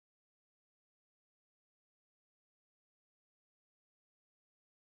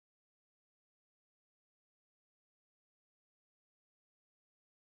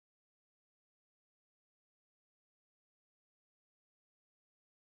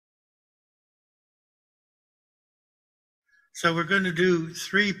So we're going to do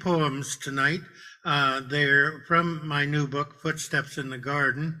 3 poems tonight. They're from my new book, Footsteps in the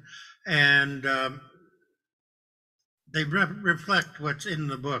Garden, and they reflect what's in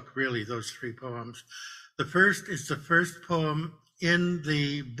the book, really, those 3 poems. The first is the first poem in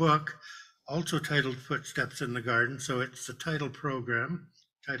the book, also titled Footsteps in the Garden, so it's the title poem,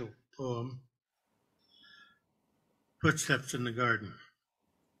 Footsteps in the Garden.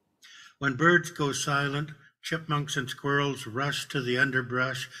 When birds go silent, chipmunks and squirrels rush to the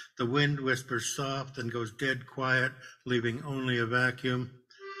underbrush. The wind whispers soft and goes dead quiet, leaving only a vacuum.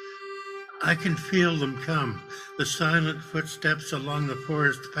 I can feel them come, the silent footsteps along the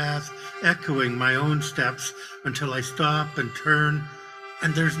forest path, echoing my own steps until I stop and turn,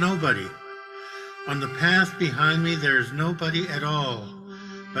 and there's nobody. On the path behind me, there's nobody at all.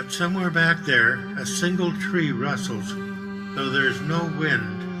 But somewhere back there, a single tree rustles, though there's no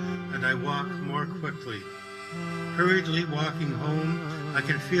wind, and I walk more quickly. Hurriedly walking home, I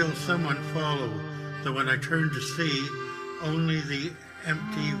can feel someone follow, though when I turn to see, only the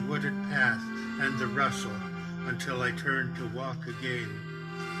empty wooded path and the rustle, until I turn to walk again.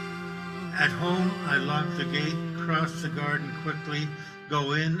 At home, I lock the gate, cross the garden quickly,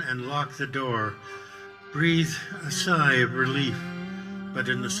 go in and lock the door, breathe a sigh of relief, but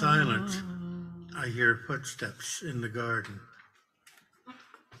in the silence, I hear footsteps in the garden.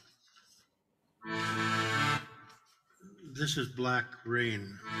 This is Black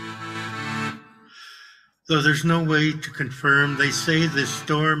Rain. Though there's no way to confirm, they say this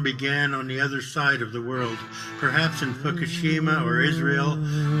storm began on the other side of the world, perhaps in Fukushima or Israel,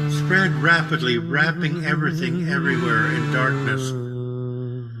 spread rapidly, wrapping everything everywhere in darkness.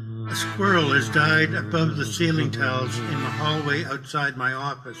 A squirrel has died above the ceiling tiles in the hallway outside my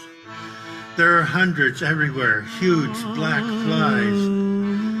office. There are hundreds everywhere, huge black flies.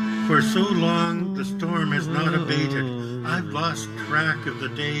 For so long, the storm has not abated. I've lost track of the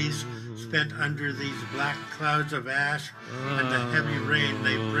days spent under these black clouds of ash and the heavy rain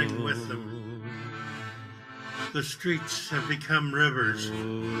they bring with them. The streets have become rivers.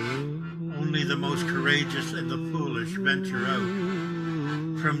 Only the most courageous and the foolish venture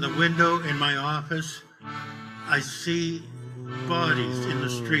out. From the window in my office, I see bodies in the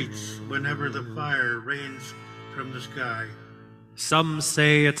streets whenever the fire rains from the sky. Some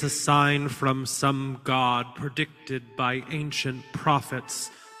say it's a sign from some god predicted by ancient prophets,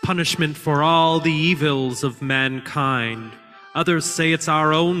 punishment for all the evils of mankind. Others say it's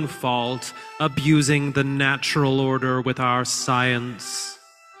our own fault, abusing the natural order with our science.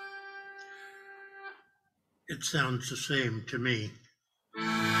 It sounds the same to me.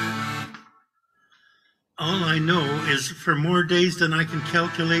 All I know is for more days than I can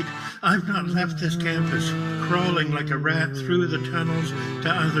calculate, I've not left this campus, crawling like a rat through the tunnels to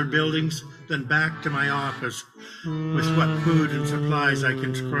other buildings, then back to my office, with what food and supplies I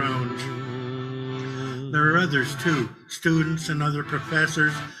can scrounge. There are others too, students and other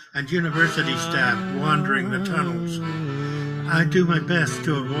professors and university staff wandering the tunnels. I do my best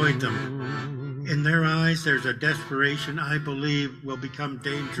to avoid them. In their eyes, there's a desperation I believe will become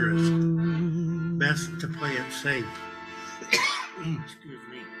dangerous. Best to play it safe. Excuse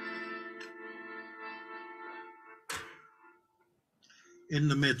me. In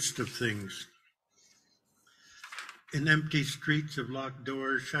the midst of things. In empty streets of locked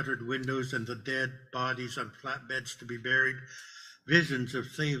doors, shuttered windows, and the dead bodies on flatbeds to be buried, visions of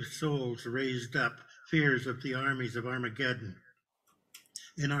saved souls raised up, fears of the armies of Armageddon.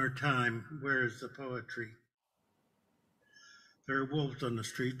 In our time, where is the poetry? There are wolves on the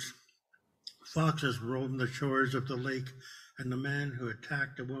streets. Foxes roam the shores of the lake, and the man who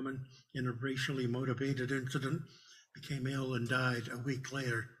attacked a woman in a racially motivated incident became ill and died a week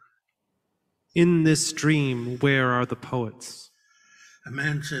later. In this dream, where are the poets? A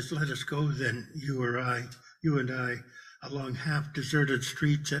man says, "Let us go then, you and I, along half-deserted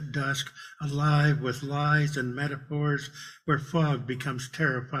streets at dusk, alive with lies and metaphors, where fog becomes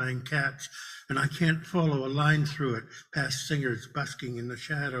terrifying cats, and I can't follow a line through it, past singers busking in the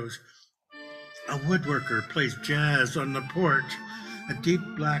shadows. A woodworker plays jazz on the porch. A deep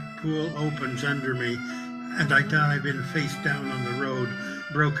black pool opens under me, and I dive in face down on the road,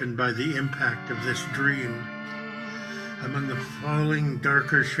 broken by the impact of this dream. Among the falling,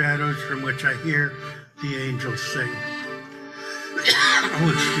 darker shadows from which I hear the angels sing."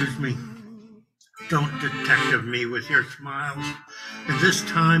 Oh, excuse me. Don't detective me with your smiles. In this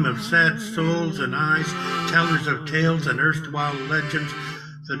time of sad souls and eyes, tellers of tales and erstwhile legends,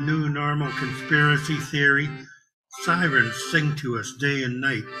 the new normal conspiracy theory, sirens sing to us day and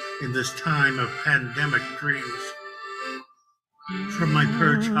night in this time of pandemic dreams. From my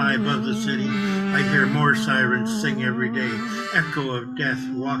perch high above the city, I hear more sirens sing every day, echo of death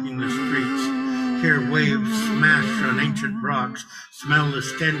walking the streets. Hear waves smash on ancient rocks, smell the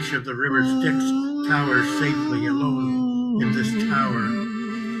stench of the river Styx, tower safely alone in this tower.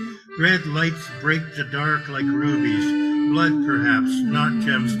 Red lights break the dark like rubies, blood perhaps, not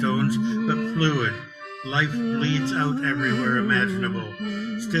gemstones, but fluid. Life bleeds out everywhere imaginable.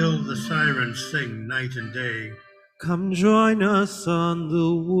 Still the sirens sing night and day. Come join us on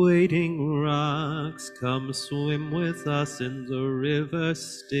the waiting rocks. Come swim with us in the river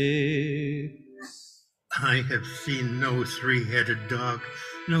Styx. I have seen no three-headed dog,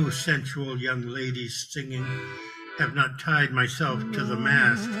 no sensual young ladies singing. Have not tied myself to the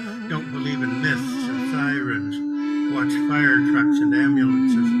mast. Don't believe in myths of sirens. Watch fire trucks and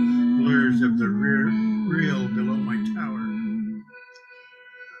ambulances, blurs of the real below my tower.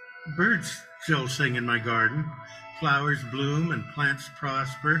 Birds still sing in my garden. Flowers bloom and plants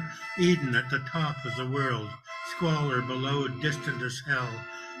prosper. Eden at the top of the world. Squalor below, distant as hell.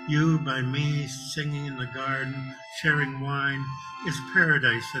 You by me, singing in the garden, sharing wine, is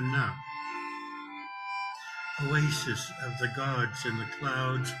paradise enough. Oasis of the gods in the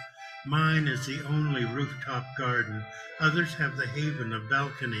clouds. Mine is the only rooftop garden. Others have the haven of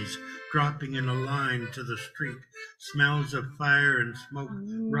balconies, dropping in a line to the street. Smells of fire and smoke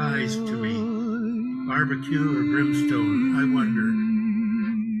rise to me. Barbecue or brimstone, I wonder.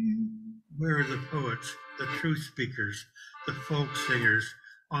 Where are the poets, the truth speakers, the folk singers,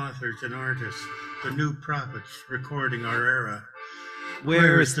 authors and artists, the new prophets recording our era?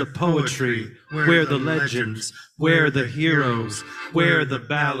 Where is the poetry? Where the legends? Where the heroes? Where the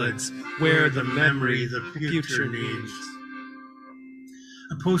ballads? Where the memory the future needs?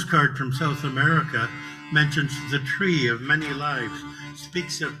 A postcard from South America mentions the tree of many lives,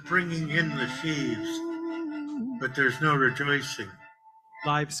 speaks of bringing in the sheaves, but there's no rejoicing.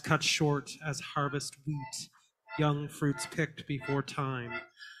 Lives cut short as harvest wheat, young fruits picked before time.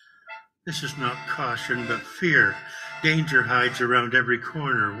 This is not caution, but fear. Danger hides around every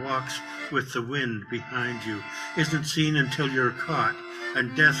corner, walks with the wind behind you, isn't seen until you're caught,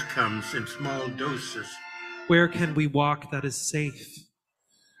 and death comes in small doses. Where can we walk that is safe?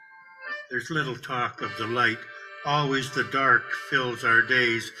 There's little talk of the light. Always the dark fills our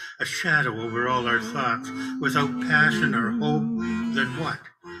days, a shadow over all our thoughts. Without passion or hope, then what?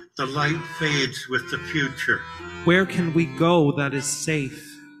 The light fades with the future. Where can we go that is safe?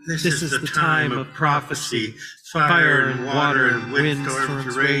 This is the time of prophecy. Fire and water and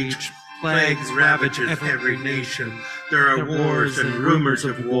windstorms rage. Plagues ravage every nation. There are wars and rumors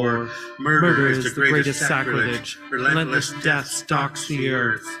of war. Murder is the greatest sacrilege. Relentless death stalks the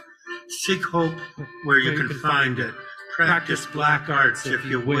earth. Seek hope where you can find it. Practice black arts if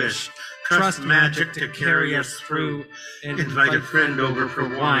you wish. Trust magic to carry us through. Invite a friend over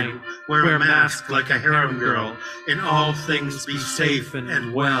for wine. Wear a mask like a harem girl. In all things be safe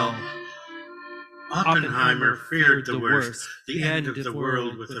and well. Oppenheimer feared the worst, the end of the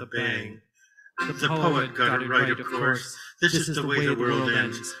world with a bang. The poet got it right, of course. This is the way the world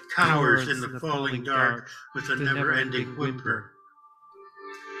ends. Cowers in the falling dark with a never-ending whimper.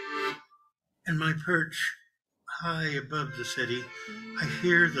 In my perch, high above the city, I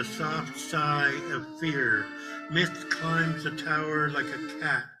hear the soft sigh of fear. Mist climbs the tower like a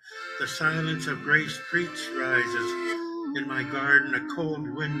cat. The silence of gray streets rises. In my garden, a cold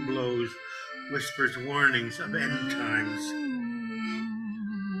wind blows, whispers warnings of end times.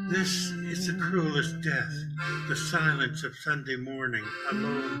 This is the cruelest death, the silence of Sunday morning,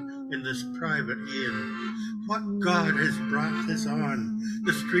 alone in this private inn. What God has brought this on?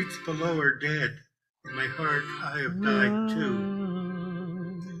 The streets below are dead. In my heart, I have died too.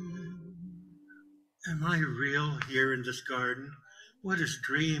 Am I real here in this garden? What is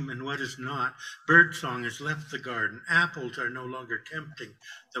dream and what is not? Birdsong has left the garden. Apples are no longer tempting.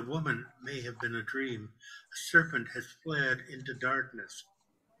 The woman may have been a dream. A serpent has fled into darkness.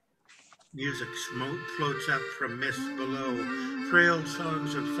 Music floats up from mist below. Frail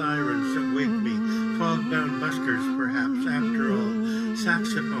songs of sirens that wake me. Fog-bound buskers, perhaps, after all.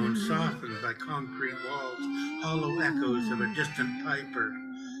 Saxophone softened by concrete walls. Hollow echoes of a distant piper.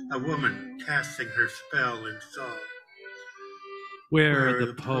 A woman casting her spell in song. Where are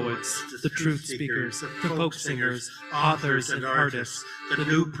the poets, the truth speakers, the folk singers, authors and artists, the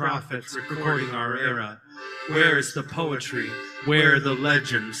new prophets recording our era? Where is the poetry? Where are the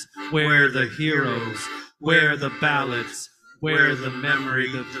legends? Where are the heroes? Where are the ballads? Where are the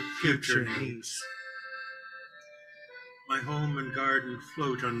memory the future needs? My home and garden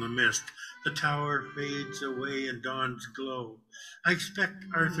float on the mist. The tower fades away in dawn's glow. I expect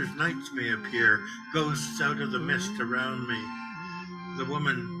Arthur's knights may appear, ghosts out of the mist around me. The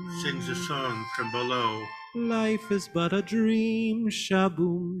woman sings a song from below. Life is but a dream,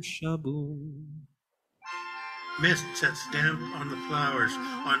 shaboom, shaboom. Mist sets damp on the flowers,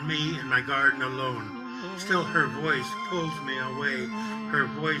 on me in my garden alone. Still her voice pulls me away, her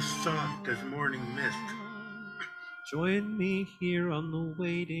voice soft as morning mist. Join me here on the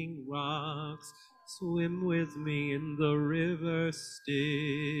waiting rocks, swim with me in the river Styx.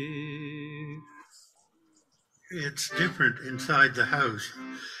 It's different inside the house.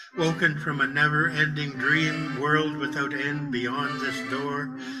 Woken from a never-ending dream, world without end beyond this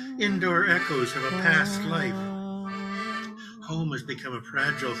door, indoor echoes of a past life. Home has become a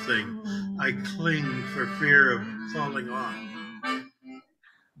fragile thing. I cling for fear of falling off.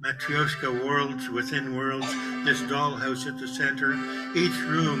 Matryoshka worlds within worlds, this dollhouse at the center, each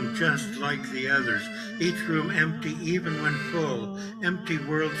room just like the others, each room empty even when full, empty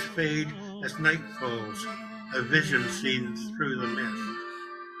worlds fade as night falls, a vision seen through the mist.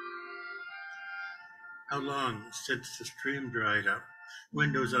 How long since the stream dried up,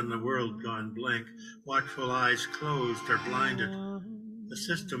 windows on the world gone blank, watchful eyes closed or blinded. The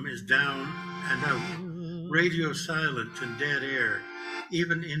system is down and out, radio silent and dead air.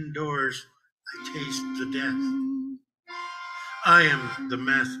 Even indoors, I taste the death. I am the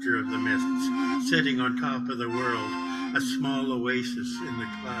master of the mists, sitting on top of the world, a small oasis in the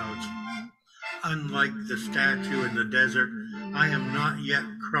clouds. Unlike the statue in the desert, I am not yet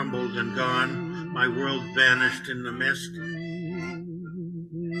crumbled and gone, my world vanished in the mist.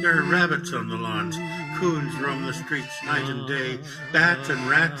 There are rabbits on the lawns, coons roam the streets night and day, bats and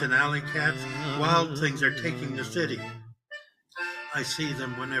rats and alley cats, wild things are taking the city. I see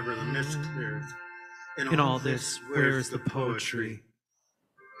them whenever the mist clears. In all this, where's the poetry?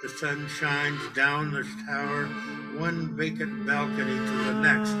 The sun shines down the tower, one vacant balcony to the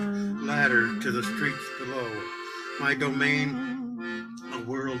next, ladder to the streets below. My domain, a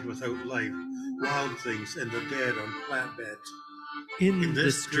world without life, wild things and the dead on flatbeds. In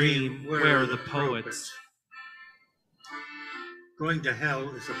this dream, where are the poets? Going to hell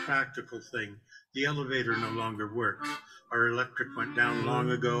is a practical thing. The elevator no longer works. Our electric went down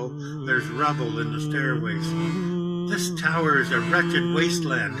long ago. There's rubble in the stairways. This tower is a wretched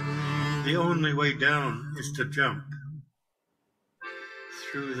wasteland. The only way down is to jump.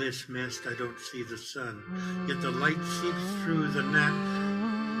 Through this mist, I don't see the sun, yet the light seeps through the net.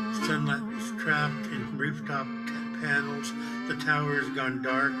 Sunlight is trapped in rooftop panels. The tower has gone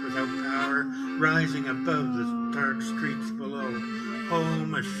dark without power, rising above the dark streets below.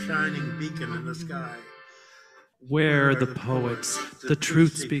 Home, a shining beacon in the sky. Where are the poets, the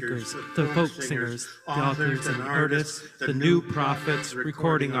truth speakers, the folk singers, the authors and artists, the new prophets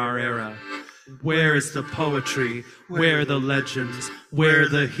recording our era? Where is the poetry? Where the legends? Where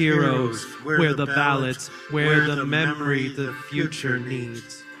the heroes? Where the ballads? Where the memory the future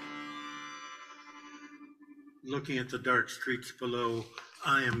needs? Looking at the dark streets below,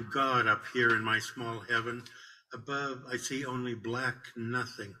 I am God up here in my small heaven. Above, I see only black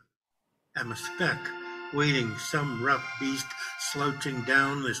nothing. I'm a speck, waiting some rough beast slouching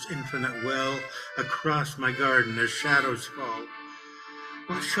down this infinite well across my garden as shadows fall.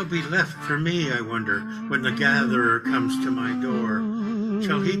 What shall be left for me, I wonder, when the gatherer comes to my door?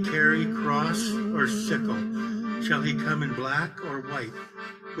 Shall he carry cross or sickle? Shall he come in black or white?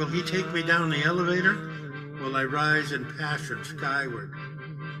 Will he take me down the elevator? Will I rise in passion skyward?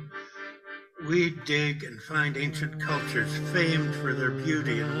 We dig and find ancient cultures famed for their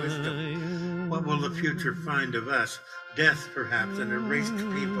beauty and wisdom. What will the future find of us? Death, perhaps, and erased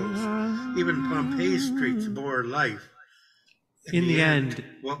peoples. Even Pompeii's streets bore life. In the end,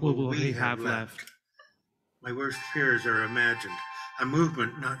 what will we have left? My worst fears are imagined. A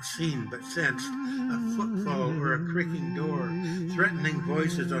movement not seen but sensed, a footfall or a creaking door, threatening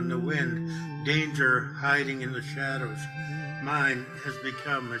voices on the wind, danger hiding in the shadows. Mine has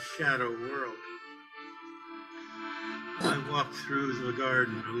become a shadow world. I walk through the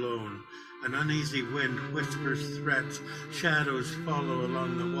garden alone. An uneasy wind whispers threats. Shadows follow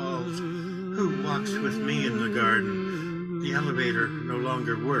along the walls. Who walks with me in the garden? The elevator no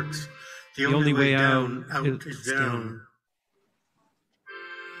longer works. The only way out is down.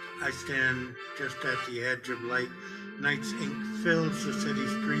 I stand just at the edge of light. Night's ink fills the city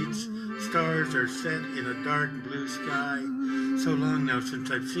streets. Stars are set in a dark blue sky. So long now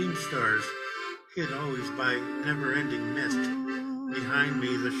since I've seen stars, hid always by never-ending mist. Behind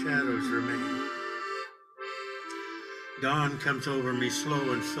me the shadows remain. Dawn comes over me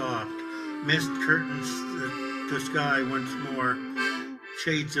slow and soft. Mist curtains the sky once more.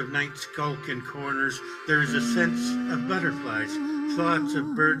 Shades of night skulk in corners. There is a sense of butterflies, thoughts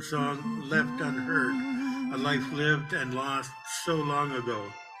of birdsong left unheard. a life lived and lost so long ago.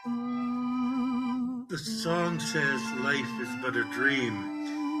 The song says life is but a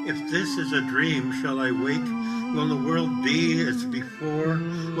dream. If this is a dream, shall I wake? Will the world be as before?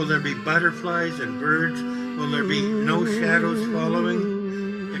 Will there be butterflies and birds? Will there be no shadows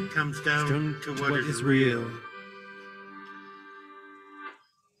following? It comes down to what is real.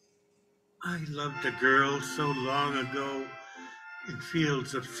 I loved a girl so long ago in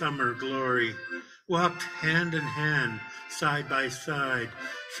fields of summer glory, walked hand in hand, side by side,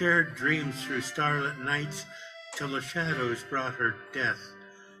 shared dreams through starlit nights, till the shadows brought her death,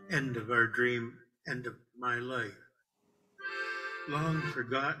 end of our dream, end of my life. Long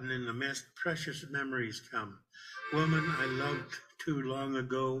forgotten in the mist, precious memories come. Woman I loved too long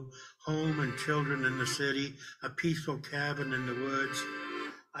ago, home and children in the city, a peaceful cabin in the woods.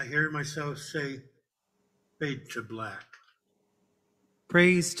 I hear myself say, fade to black.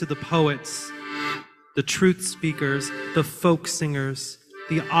 Praise to the poets, the truth speakers, the folk singers,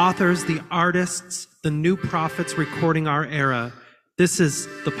 the authors, the artists, the new prophets recording our era. This is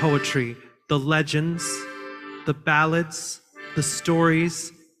the poetry, the legends, the ballads, the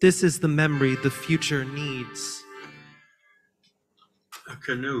stories. This is the memory the future needs. A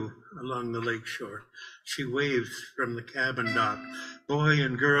canoe along the lake shore. She waves from the cabin dock. Boy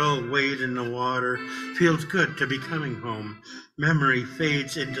and girl wade in the water. Feels good to be coming home. Memory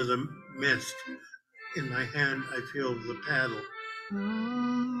fades into the mist. In my hand, I feel the paddle.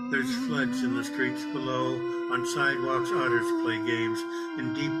 There's floods in the streets below. On sidewalks, otters play games.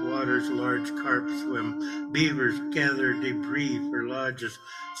 In deep waters, large carp swim. Beavers gather debris for lodges.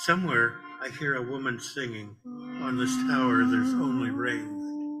 Somewhere, I hear a woman singing. On this tower, there's only rain.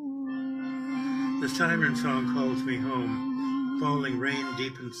 The siren song calls me home. Falling rain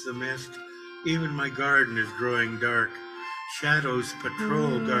deepens the mist. Even my garden is growing dark. Shadows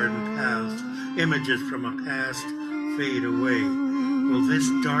patrol garden paths. Images from a past fade away. Will this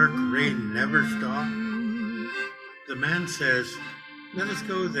dark rain never stop? The man says, let us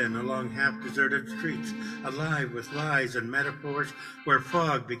go then along half-deserted streets, alive with lies and metaphors, where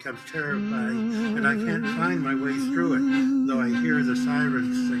fog becomes terrifying, and I can't find my way through it, though I hear the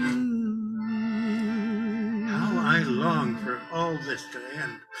sirens singing. How I long for all this to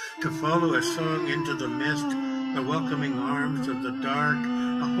end, to follow a song into the mist, the welcoming arms of the dark,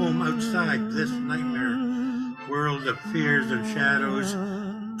 a home outside this nightmare world of fears and shadows,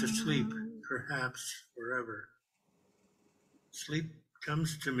 to sleep, perhaps forever. Sleep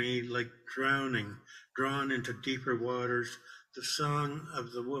comes to me like drowning, drawn into deeper waters, the song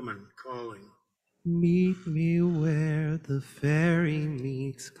of the woman calling. Meet me where the ferry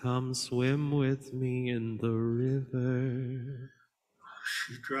meets, come swim with me in the river.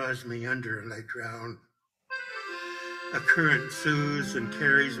 She draws me under and I drown. A current soothes and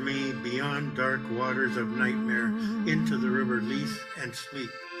carries me beyond dark waters of nightmare into the river Leith and sleep,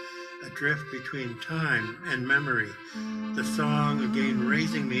 adrift between time and memory, the song again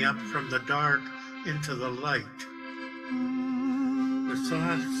raising me up from the dark into the light. The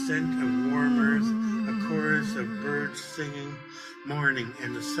soft scent of warm earth, a chorus of birds singing, morning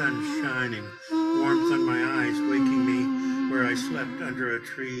and the sun shining, warmth on my eyes waking me where I slept under a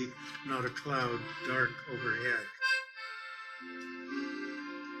tree, not a cloud dark overhead.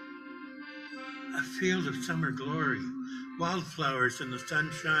 A field of summer glory, wildflowers in the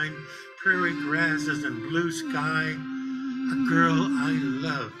sunshine, prairie grasses and blue sky. A girl I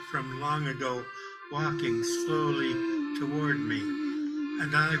love from long ago, walking slowly toward me.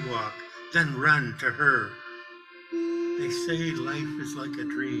 And I walk, then run to her. They say life is like a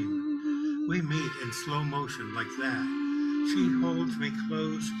dream. We meet in slow motion like that. She holds me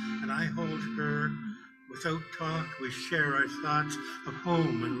close and I hold her. Without talk, we share our thoughts of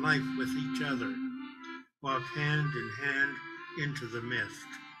home and life with each other. Walk hand in hand into the mist.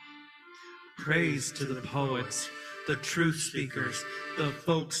 Praise to the poets, the truth speakers, the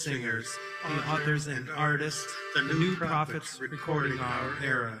folk singers, the authors and artists, the new prophets recording our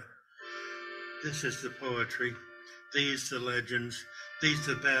era. This is the poetry, these the legends, these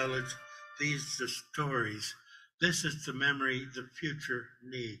the ballads, these the stories. This is the memory the future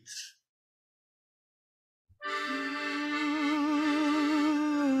needs.